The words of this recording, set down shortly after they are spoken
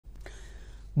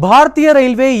ಭಾರತೀಯ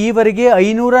ರೈಲ್ವೆ ಈವರೆಗೆ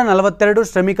 542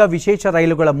 ಶ್ರಮಿಕ ವಿಶೇಷ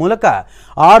ರೈಲುಗಳ ಮೂಲಕ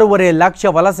 6.5 ಲಕ್ಷ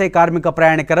ವಲಸೆ ಕಾರ್ಮಿಕ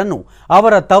ಪ್ರಯಾಣಿಕರನ್ನು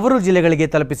ಅವರ ತವರು ಜಿಲ್ಲೆಗಳಿಗೆ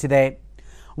ತಲುಪಿಸಿದೆ.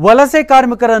 ವಲಸೆ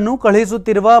ಕಾರ್ಮಿಕರನ್ನು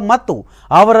ಕಳುಹಿಸುತ್ತಿರುವ ಮತ್ತು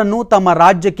ಅವರನ್ನು ತಮ್ಮ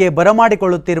ರಾಜ್ಯಕ್ಕೆ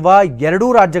ಬರಮಾಡಿಕೊಳ್ಳುತ್ತಿರುವ ಎರಡೂ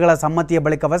ರಾಜ್ಯಗಳ ಸಮ್ಮತಿಯ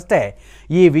ಬಳಿಕವಷ್ಟೇ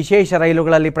ಈ ವಿಶೇಷ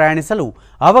ರೈಲುಗಳಲ್ಲಿ ಪ್ರಯಾಣಿಸಲು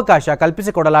ಅವಕಾಶ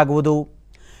ಕಲ್ಪಿಸಿಕೊಡಲಾಗುವುದು.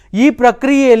 ಈ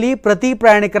ಪ್ರಕ್ರಿಯೆಯಲ್ಲಿ ಪ್ರತಿ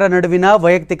ಪ್ರಯಾಣಿಕರ ನಡುವಿನ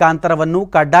ವೈಯಕ್ತಿಕ ಅಂತರವನ್ನು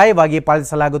ಕಡ್ಡಾಯವಾಗಿ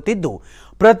ಪಾಲಿಸಲಾಗುತ್ತಿದ್ದು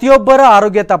ಪ್ರತಿಯೊಬ್ಬರ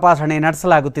ಆರೋಗ್ಯ ತಪಾಸಣೆ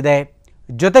ನಡೆಸಲಾಗುತ್ತಿದೆ.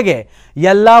 ಜೊತೆಗೆ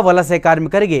ಎಲ್ಲ ವಲಸೆ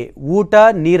ಕಾರ್ಮಿಕರಿಗೆ ಊಟ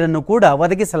ನೀರನ್ನು ಕೂಡ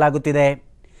ಒದಗಿಸಲಾಗುತ್ತಿದೆ.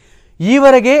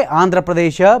 ಈವರೆಗೆ ಆಂಧ್ರ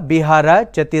ಪ್ರದೇಶ, ಬಿಹಾರ,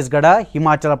 ಛತ್ತೀಸ್ಗಢ,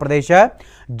 ಹಿಮಾಚಲ ಪ್ರದೇಶ,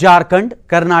 ಜಾರ್ಖಂಡ್,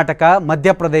 ಕರ್ನಾಟಕ,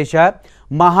 ಮಧ್ಯಪ್ರದೇಶ,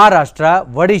 ಮಹಾರಾಷ್ಟ್ರ,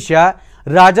 ಒಡಿಶಾ,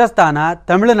 ರಾಜಸ್ಥಾನ,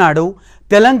 ತಮಿಳುನಾಡು,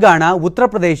 ತೆಲಂಗಾಣ, ಉತ್ತರ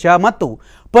ಪ್ರದೇಶ ಮತ್ತು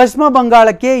ಪಶ್ಚಿಮ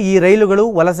ಬಂಗಾಳಕ್ಕೆ ಈ ರೈಲುಗಳು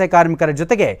ವಲಸೆ ಕಾರ್ಮಿಕರ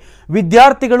ಜೊತೆಗೆ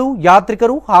ವಿದ್ಯಾರ್ಥಿಗಳು,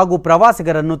 ಯಾತ್ರಿಕರು ಹಾಗೂ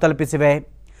ಪ್ರವಾಸಿಗರನ್ನು ತಲುಪಿಸಿವೆ.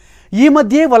 ಈ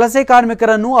ಮಧ್ಯೆ ವಲಸೆ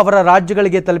ಕಾರ್ಮಿಕರನ್ನು ಅವರ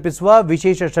ರಾಜ್ಯಗಳಿಗೆ ತಲುಪಿಸುವ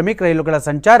ವಿಶೇಷ ಶ್ರಮಿಕ್ ರೈಲುಗಳ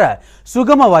ಸಂಚಾರ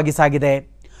ಸುಗಮವಾಗಿ ಸಾಗಿದೆ.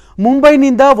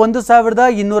 ಮುಂಬೈನಿಂದ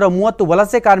 1230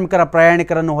 ವಲಸೆ ಕಾರ್ಮಿಕರ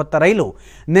ಪ್ರಯಾಣಿಕರನ್ನು ಹೊತ್ತ ರೈಲು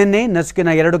ನಿನ್ನೆ ನಸುಕಿನ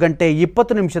 2 ಗಂಟೆ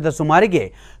 20 ನಿಮಿಷದ ಸುಮಾರಿಗೆ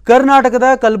ಕರ್ನಾಟಕದ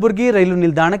ಕಲಬುರಗಿ ರೈಲು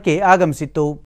ನಿಲ್ದಾಣಕ್ಕೆ ಆಗಮಿಸಿತ್ತು.